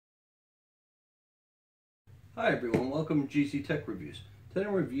Hi everyone, welcome to GC Tech Reviews. Today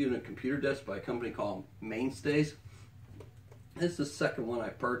I'm reviewing a computer desk by a company called Mainstays. This is the second one I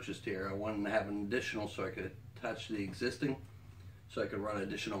purchased here. I wanted to have an additional so I could attach to the existing, so I could run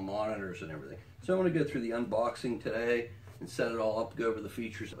additional monitors and everything. So I want to go through the unboxing today and set it all up to go over the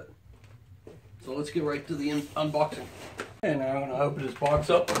features of it. So let's get right to the unboxing. And now I'm going to open this box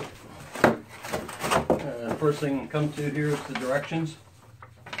up. First thing to come to here is the directions.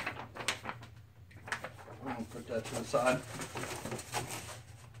 Put that to the side.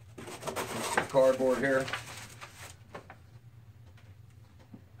 The cardboard here.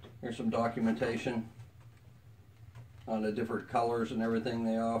 Here's some documentation on the different colors and everything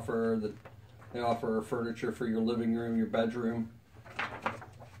they offer. They offer furniture for your living room, your bedroom.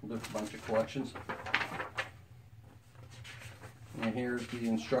 There's a bunch of collections. And here's the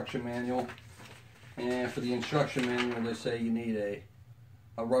instruction manual. And for the instruction manual, they say you need a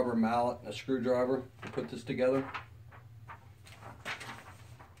rubber mallet and a screwdriver to put this together.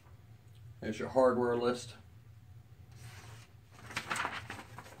 There's your hardware list.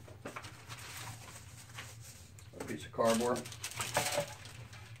 A piece of cardboard.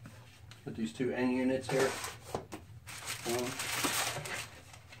 Put these two end units here. One.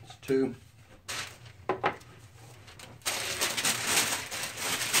 It's two.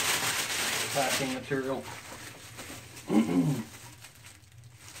 Packing material.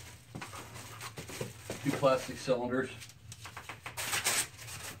 Two plastic cylinders.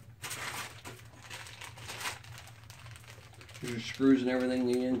 Here's your screws and everything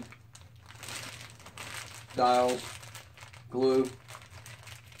needed. Dials, glue,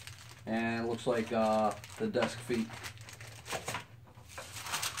 and it looks like the desk feet.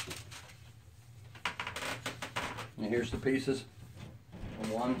 And here's the pieces.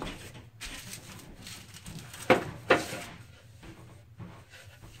 One.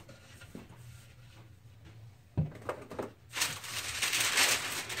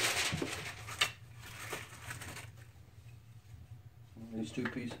 These two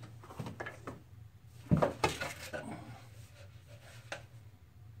pieces.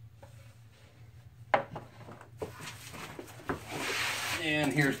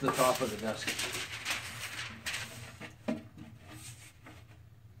 And here's the top of the desk.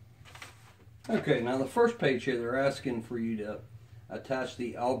 Okay, now the first page here, they're asking for you to attach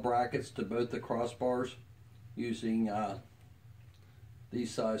the L brackets to both the crossbars using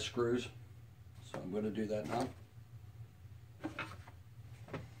these size screws. So I'm going to do that now.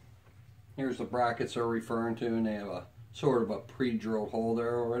 Here's the brackets they're referring to, and they have a sort of a pre-drilled hole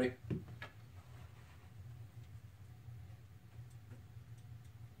there already.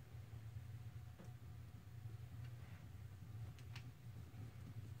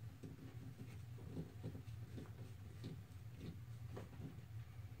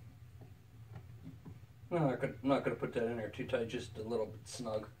 No, I'm not going to put that in there too tight, just a little bit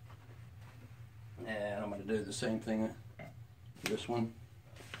snug. And I'm going to do the same thing with this one.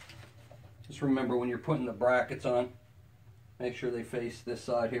 Just remember when you're putting the brackets on, make sure they face this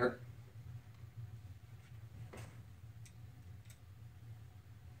side here.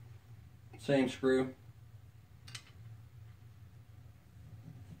 Same screw.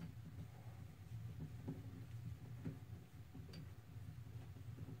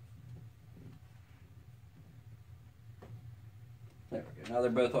 There we go. Now they're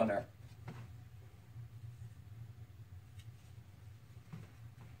both on there.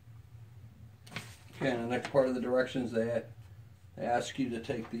 Okay, and the next part of the directions, they ask you to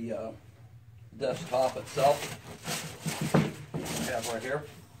take the desktop itself, I have right here.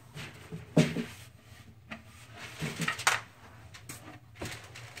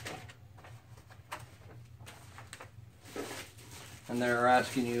 And they're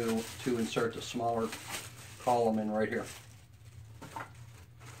asking you to insert the smaller column in right here.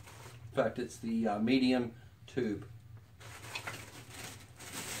 In fact, it's the medium tube.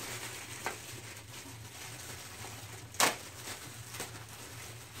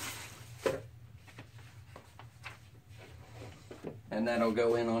 And that'll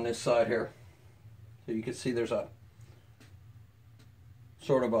go in on this side here. So you can see there's a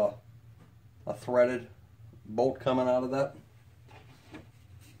sort of a threaded bolt coming out of that.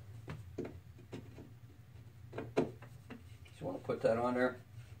 So you want to put that on there.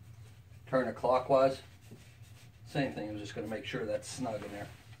 Turn it clockwise. Same thing, I'm just going to make sure that's snug in there.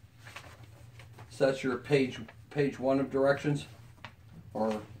 So that's your page 1 of directions,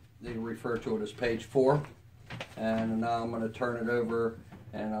 or they refer to it as page 4. And now I'm going to turn it over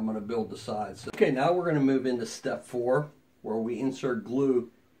and I'm going to build the sides. Okay, now we're going to move into step 4, where we insert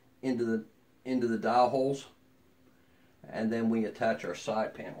glue into the dial holes, and then we attach our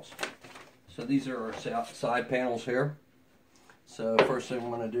side panels. So these are our side panels here. So first thing I'm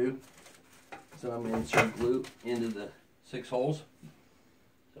going to do is I'm going to insert glue into the 6 holes.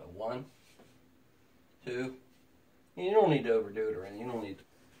 So 1, 2, and you don't need to overdo it or anything. You don't need to.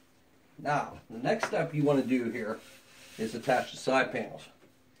 Now, the next step you want to do here is attach the side panels.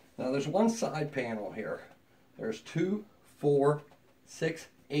 Now there's one side panel here. There's 2, 4, 6,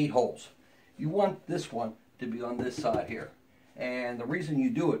 8 holes. You want this one to be on this side here. And the reason you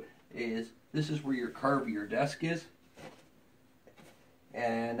do it is this is where your curve of your desk is.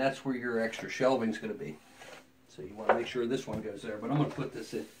 And that's where your extra shelving is going to be. So you want to make sure this one goes there. But I'm going to put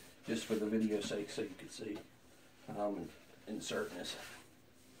this in just for the video's sake so you can see how I'm inserting this.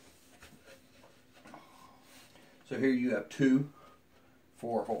 So here you have 2,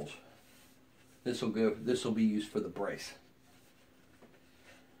 4 holes. This will be used for the brace.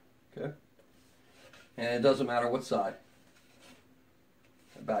 Okay? And it doesn't matter what side.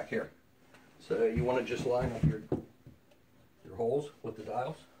 Back here. So you want to just line up your holes with the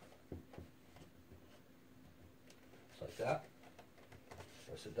dials. Just like that.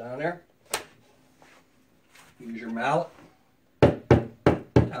 Press it down there. Use your mallet.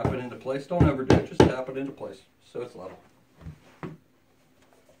 Tap it into place. Don't overdo it. Just tap it into place so it's level.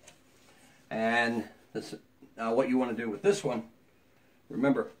 And this, now what you want to do with this one,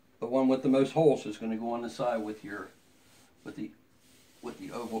 remember the one with the most holes is going to go on the side with the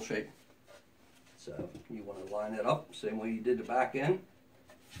oval shape. So you want to line it up same way you did the back end.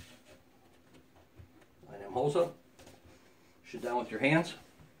 Line them holes up. Push it down with your hands.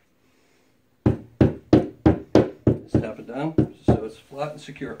 Just tap it down so it's flat and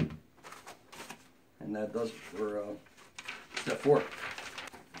secure. And that does it for step 4.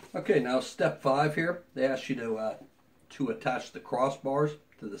 Okay, now step 5 here. They ask you to attach the crossbars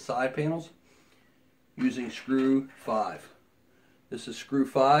to the side panels using screw 5. This is screw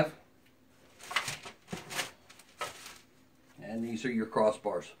 5. And these are your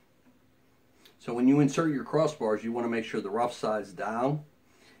crossbars. So when you insert your crossbars, you want to make sure the rough side's down.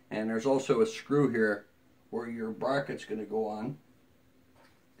 And there's also a screw here where your bracket's going to go on.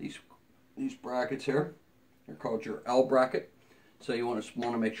 These brackets here, they're called your L bracket. So you want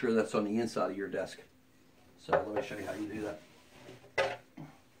to make sure that's on the inside of your desk. So let me show you how you do that.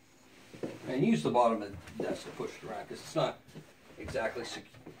 And use the bottom of the desk to push it around because it's not exactly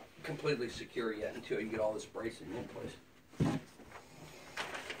completely secure yet until you get all this bracing in place.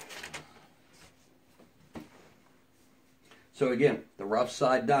 So again, the rough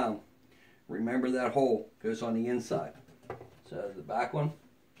side down. Remember that hole goes on the inside. So the back one,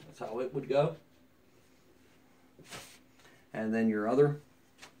 that's how it would go. And then your other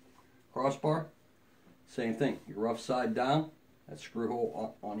crossbar, same thing. Your rough side down, that screw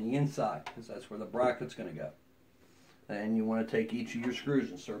hole on the inside because that's where the bracket's going to go. Then you want to take each of your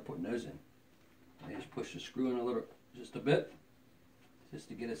screws and start putting those in. And just push the screw in just a bit, just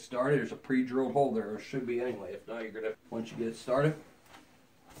to get it started. There's a pre-drilled hole there, or should be anyway. If not, you're gonna, once you get it started,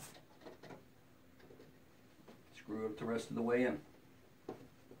 screw it the rest of the way in.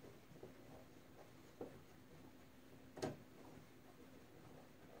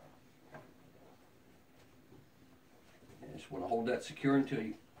 You just want to hold that secure until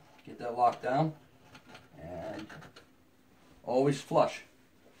you get that locked down, and always flush.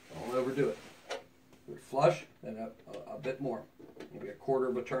 Don't overdo it. Do it flush, then a bit more, maybe a quarter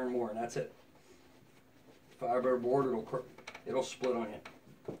of a turn more, and that's it. Fiber board, it'll split on you.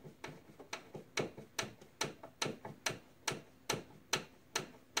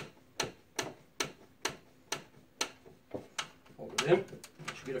 Hold it in.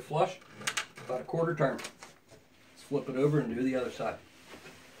 Once you get it flush, about a quarter turn. Let's flip it over and do the other side.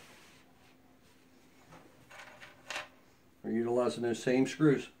 We're utilizing those same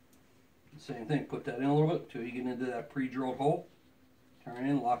screws. Same thing, put that in a little bit until you get into that pre-drilled hole. Turn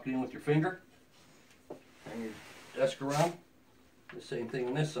in, lock it in with your finger. Turn your desk around. The same thing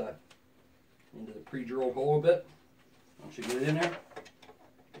on this side. Into the pre-drilled hole a bit. Once you get it in there,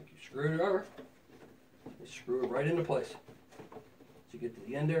 take your screwdriver, you screw it right into place. Once you get to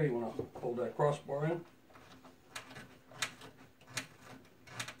the end there, you want to hold that crossbar in.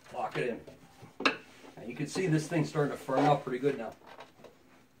 Lock it in. Now you can see this thing's starting to firm up pretty good now.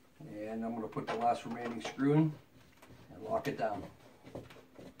 And I'm going to put the last remaining screw in and lock it down.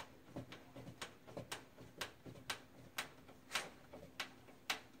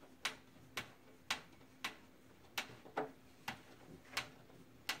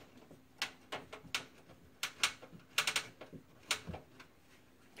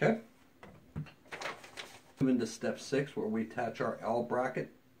 Okay. Move into step 6 where we attach our L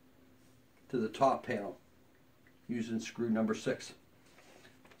bracket to the top panel using screw number 6.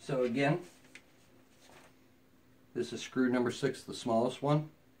 So again, This is screw number 6, the smallest one.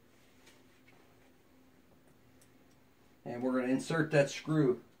 And we're going to insert that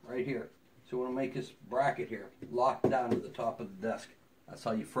screw right here. So we want to make this bracket here locked down to the top of the desk. That's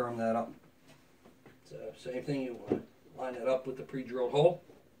how you firm that up. So same thing, you want to line it up with the pre-drilled hole.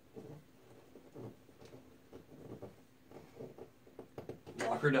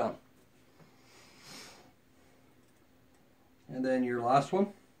 Lock her down. And then your last one,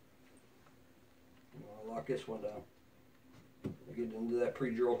 you want to lock this one down. Get into that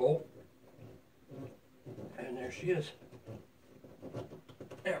pre-drilled hole. And there she is.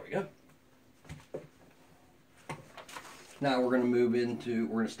 There we go. Now we're going to move into,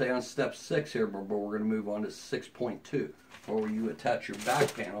 we're going to stay on step 6 here, but we're going to move on to 6.2, where you attach your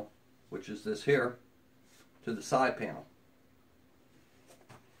back panel, which is this here, to the side panel.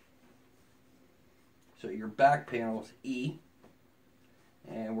 So your back panel is E,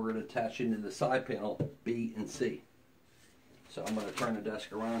 and we're going to attach into the side panel B and C. So I'm going to turn the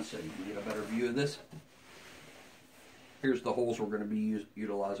desk around so you can get a better view of this. Here's the holes we're going to be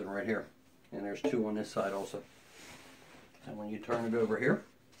utilizing right here. And there's 2 on this side also. And when you turn it over here,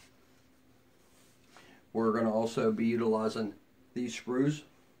 we're going to also be utilizing these screws,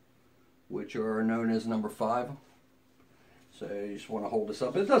 which are known as number 5. So you just want to hold this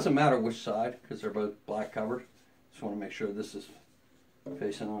up. It doesn't matter which side because they're both black covered. Just want to make sure this is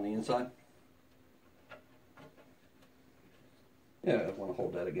facing on the inside. Yeah, I want to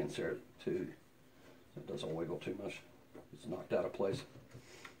hold that against there too. So it doesn't wiggle too much. It's knocked out of place.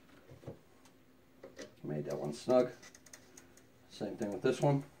 Made that one snug. Same thing with this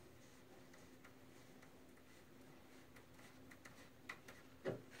one.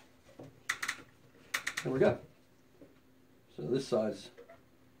 There we go. So this side's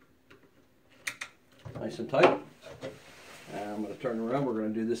nice and tight. And I'm going to turn around. We're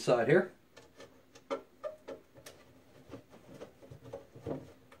going to do this side here.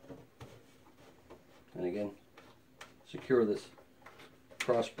 And again, secure this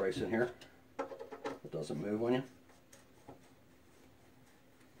cross brace in here. It doesn't move on you.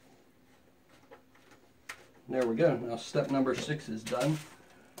 There we go. Now step number 6 is done.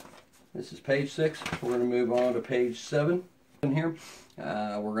 This is page 6. We're going to move on to page 7 in here.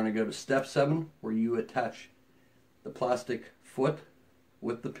 We're going to go to step 7, where you attach the plastic foot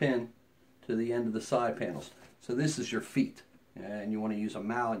with the pin to the end of the side panels. So this is your feet, and you want to use a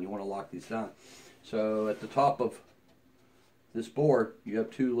mallet and you want to lock these down. So at the top of this board you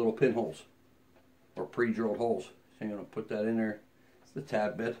have 2 little pinholes, or pre-drilled holes. So you're going to put that in there. It's the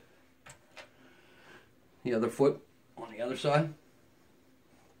tab bit. The other foot on the other side.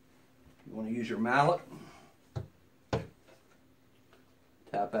 You want to use your mallet.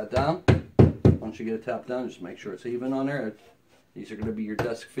 Tap that down. Once you get it tapped down, just make sure it's even on there. These are going to be your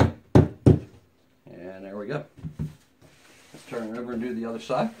desk feet. And there we go. Let's turn it over and do the other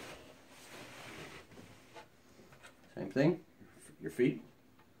side. Same thing. Your feet.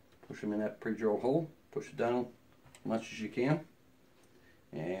 Push them in that pre-drilled hole. Push it down as much as you can.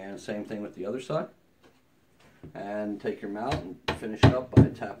 And same thing with the other side. And take your mallet and finish it up by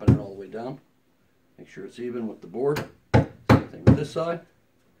tapping it all the way down. Make sure it's even with the board. Same thing with this side.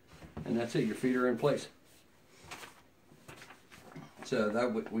 And that's it, your feet are in place. So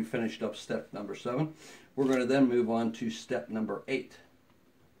that we finished up step number 7. We're going to then move on to step number 8.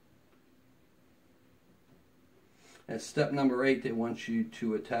 At step number 8, they want you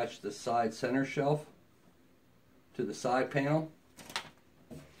to attach the side center shelf to the side panel.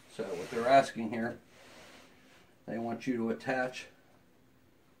 So what they're asking here, they want you to attach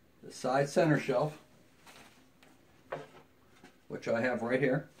the side center shelf, which I have right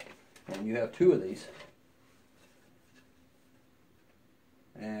here, and you have 2 of these,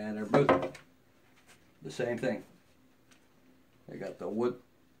 and they're both the same thing. They got the wood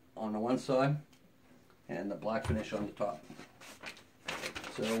on the one side and the black finish on the top.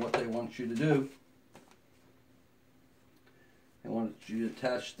 So what they want you to do, they want you to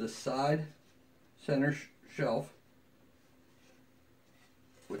attach the side center shelf,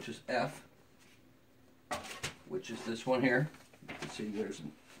 which is F, which is this one here. You can see there's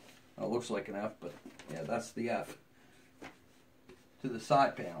it looks like an F, but yeah, that's the F, to the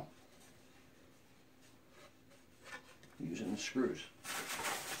side panel using the screws.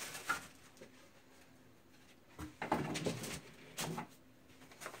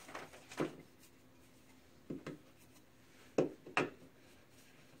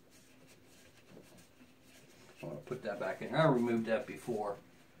 I want to put that back in. I removed that before,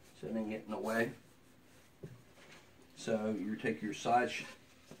 so it didn't get in the way. So you take your side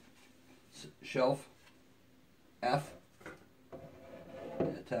shelf, F,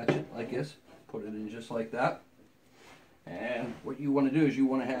 and attach it like this. Put it in just like that. And what you want to do is you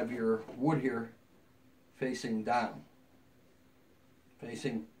want to have your wood here facing down,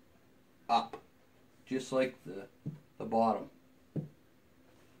 facing up, just like the bottom.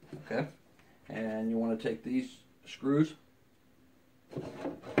 Okay? And you want to take these screws,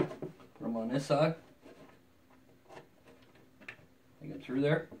 put them on this side, take them through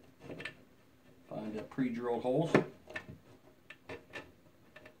there, find the pre-drilled holes. This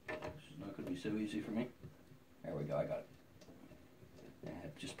is not going to be so easy for me. There we go, I got it. And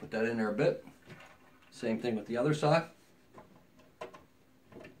just put that in there a bit. Same thing with the other side.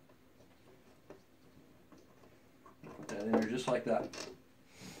 Put that in there just like that.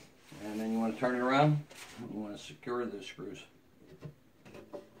 And then you want to turn it around. You want to secure the screws.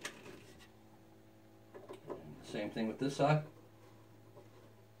 And same thing with this side.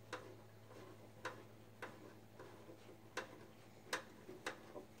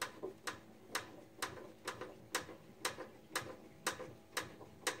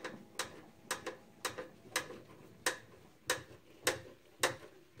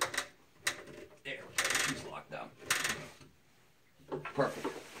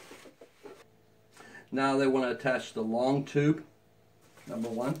 Perfect. Now they want to attach the long tube, number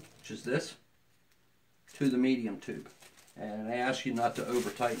one, which is this, to the medium tube. And they ask you not to over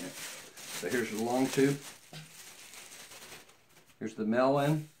tighten it. So here's the long tube. Here's the male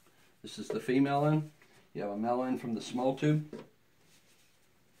end. This is the female end. You have a male end from the small tube.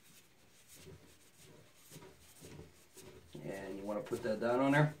 And you want to put that down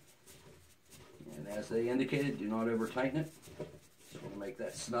on there. And as they indicated, do not over tighten it. Just want to make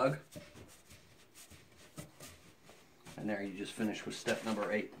that snug. And there you just finish with step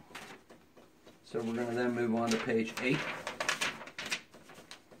number 8. So we're going to then move on to page 8.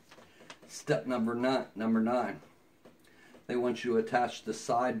 Step number 9. They want you to attach the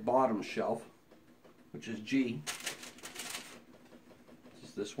side bottom shelf, which is G. This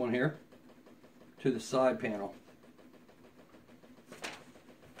is this one here, to the side panel,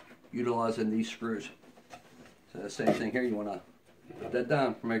 utilizing these screws. So the same thing here, you want to put that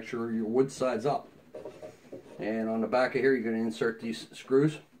down to make sure your wood side's up. And on the back of here, you're going to insert these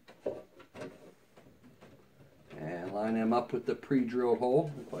screws and line them up with the pre-drilled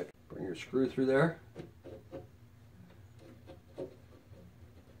hole. If I can bring your screw through there. And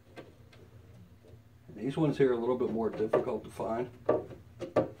these ones here are a little bit more difficult to find. So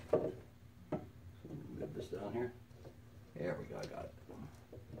move this down here. There we go, I got it.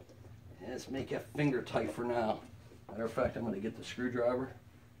 And let's make it finger tight for now. Matter of fact, I'm going to get the screwdriver.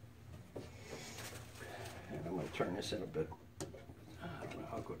 And I'm going to turn this in a bit. I don't know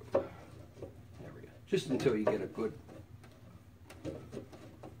how good. There we go. Just until you get a good.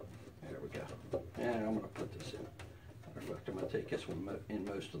 There we go. And I'm going to put this in. Matter of fact, I'm going to take this one in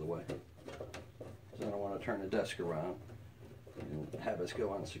most of the way. Because I don't want to turn the desk around and have us go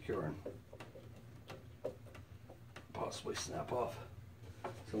unsecure and possibly snap off.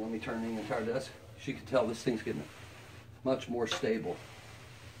 So let me turn the entire desk. As you can tell, this thing's getting much more stable.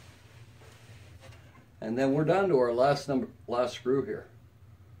 And then we're down to our last screw here.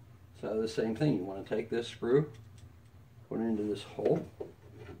 So the same thing, you want to take this screw, put it into this hole,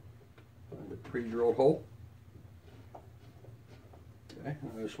 the pre-drilled hole. Okay,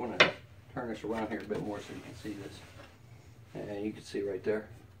 I just want to turn this around here a bit more so you can see this. And you can see right there.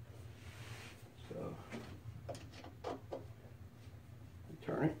 So,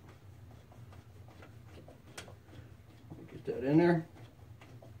 turn it. Get that in there.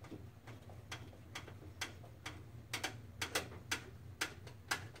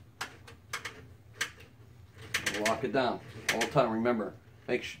 Lock it down all the time. Remember,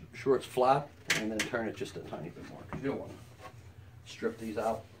 make sure it's flat and then turn it just a tiny bit more because you don't want to strip these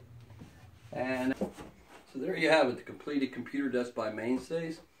out. And so there you have it, the completed computer desk by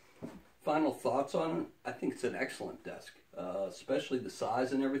Mainstays. Final thoughts on it? I think it's an excellent desk, especially the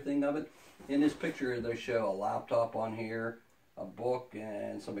size and everything of it. In this picture, they show a laptop on here, a book,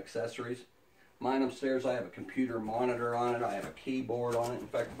 and some accessories. Mine upstairs, I have a computer monitor on it. I have a keyboard on it. In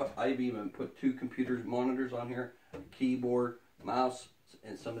fact, I've even put 2 computer monitors on here, a keyboard, mouse,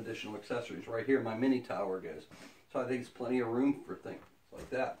 and some additional accessories. Right here, my mini tower goes. So I think it's plenty of room for things like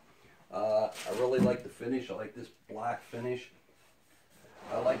that. I really like the finish. I like this black finish.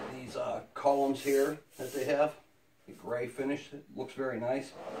 I like these columns here that they have. The gray finish. It looks very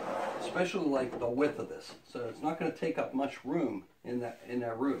nice. Especially like the width of this. So it's not going to take up much room in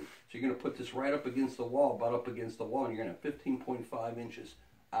that room. So you're going to put this right up against the wall, butt up against the wall, and you're going to have 15.5 inches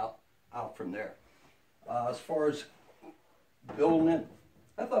out from there. As far as building it,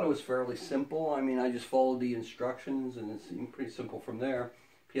 I thought it was fairly simple. I mean, I just followed the instructions, and it seemed pretty simple from there.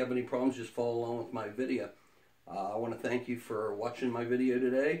 If you have any problems, just follow along with my video. I want to thank you for watching my video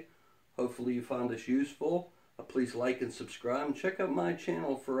today. Hopefully you found this useful. Please like and subscribe, and check out my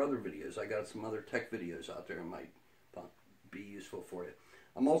channel for other videos. I got some other tech videos out there that might be useful for you.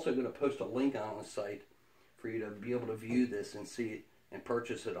 I'm also going to post a link on the site for you to be able to view this and see it and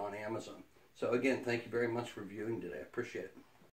purchase it on Amazon. So again, thank you very much for viewing today. I appreciate it.